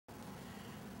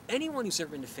Anyone who's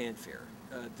ever been to Fanfare,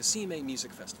 the CMA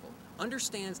Music Festival,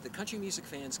 understands that country music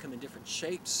fans come in different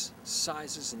shapes,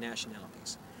 sizes, and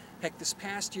nationalities. Heck, this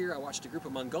past year I watched a group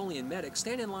of Mongolian medics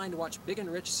stand in line to watch Big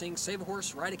and Rich sing Save a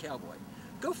Horse, Ride a Cowboy.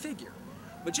 Go figure.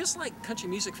 But just like country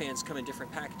music fans come in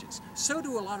different packages, so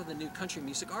do a lot of the new country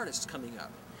music artists coming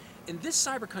up. In this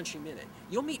Cyber Country Minute,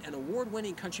 you'll meet an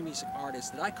award-winning country music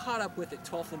artist that I caught up with at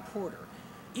 12th and Porter.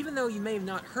 Even though you may have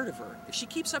not heard of her, if she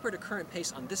keeps up at her current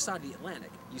pace on this side of the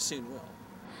Atlantic, you soon will.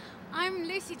 I'm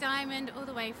Lucie Diamond, all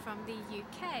the way from the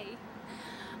UK.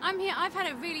 I'm here. I've had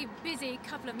a really busy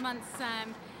couple of months.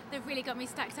 They've really got me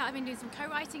stacked out. I've been doing some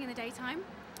co-writing in the daytime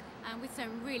with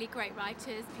some really great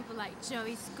writers, people like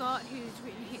Joey Scott, who's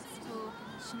written hits for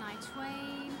Shania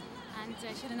Twain, and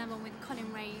she had another one with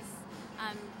Colin Ray's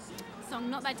song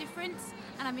Not That Different.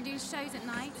 And I've been doing shows at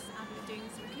night. I've been doing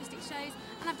some acoustic shows,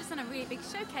 and I've just done a really big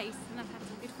showcase, and I've had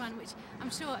some good fun, which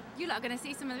I'm sure you lot are going to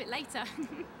see some of it later.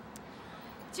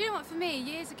 Do you know what, for me,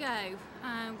 years ago,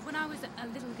 when I was a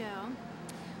little girl,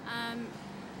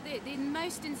 the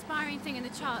most inspiring thing in the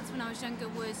charts when I was younger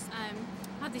was,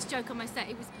 I had this joke on my set,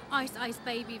 it was Ice Ice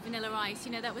Baby Vanilla Ice,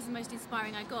 you know, that was the most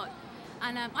inspiring I got.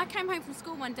 And I came home from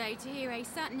school one day to hear a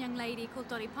certain young lady called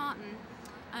Dolly Parton.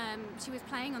 She was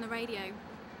playing on the radio.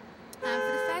 For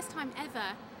the first time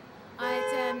ever,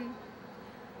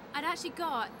 I'd actually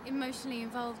got emotionally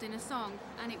involved in a song,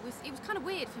 and it was kind of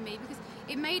weird for me because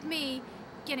it made me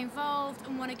get involved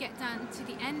and want to get down to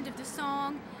the end of the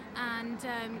song and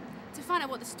to find out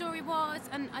what the story was.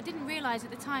 And I didn't realise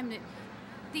at the time that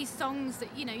these songs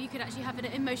that you could actually have an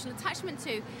emotional attachment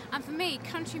to. And for me,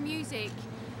 country music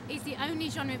is the only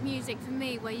genre of music for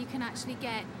me where you can actually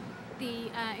get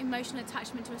the emotional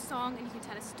attachment to a song and you can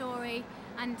tell a story,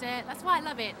 and that's why I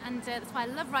love it, and that's why I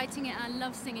love writing it and I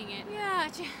love singing it. Yeah,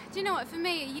 do you know what, for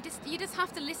me you just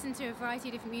have to listen to a variety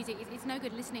of different music. It's no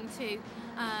good listening to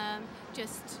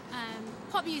just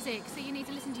pop music, so you need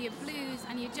to listen to your blues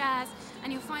and your jazz,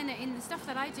 and you'll find that in the stuff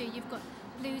that I do you've got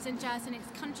blues and jazz, and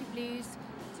it's country blues,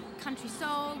 country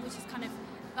soul, which is kind of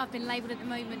I've been labelled at the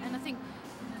moment, and I think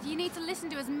you need to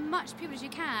listen to as much people as you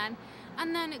can,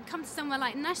 and then come to somewhere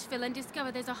like Nashville and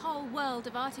discover there's a whole world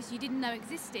of artists you didn't know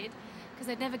existed because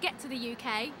they'd never get to the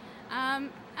UK, and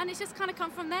it's just kind of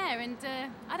come from there, and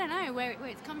I don't know where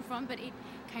it's come from, but it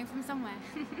came from somewhere.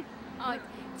 Oh,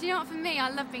 do you know what, for me, I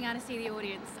love being able to see the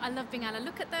audience. I love being able to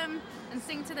look at them and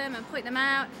sing to them and point them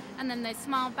out, and then they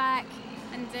smile back,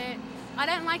 and I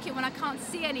don't like it when I can't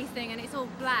see anything and it's all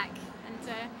black.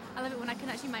 I love it when I can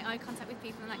actually make eye contact with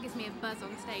people, and that gives me a buzz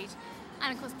on stage.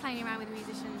 And of course playing around with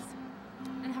musicians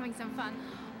and having some fun.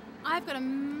 I've got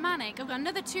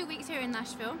another 2 weeks here in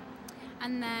Nashville,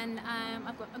 and then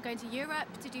I'm going to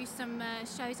Europe to do some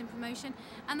shows and promotion,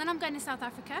 and then I'm going to South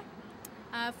Africa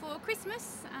for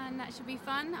Christmas, and that should be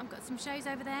fun. I've got some shows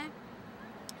over there,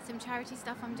 some charity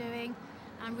stuff I'm doing.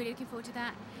 I'm really looking forward to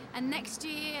that. And next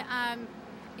year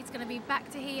it's going to be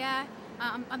back to here.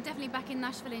 I'm definitely back in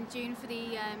Nashville in June for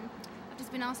the, I've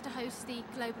just been asked to host the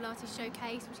Global Artist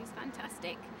Showcase, which is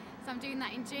fantastic. So I'm doing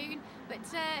that in June, but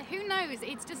who knows,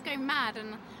 it's just going mad,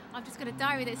 and I've just got a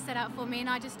diary that's set out for me and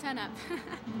I just turn up.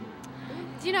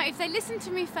 Do you know, if they listen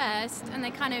to me first and they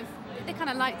kind of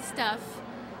like the stuff,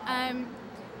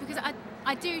 because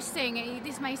I do sing,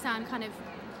 this may sound kind of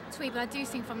twee, but I do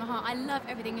sing from the heart. I love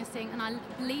everything I sing, and I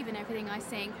believe in everything I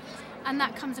sing, and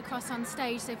that comes across on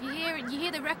stage. So if you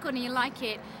hear the record and you like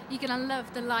it, you're gonna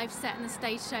love the live set and the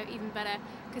stage show even better,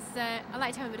 because I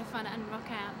like to have a bit of fun and rock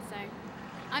out. So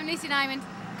I'm Lucie Diamond,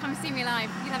 come see me live,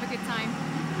 you'll have a good time.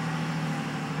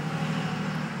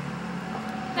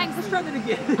 Thanks. Let's try that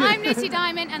again. I'm Lucie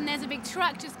Diamond, and there's a big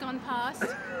truck just gone past.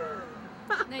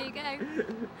 There you go.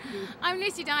 I'm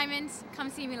Lucie Diamond, come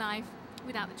see me live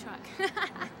without the truck.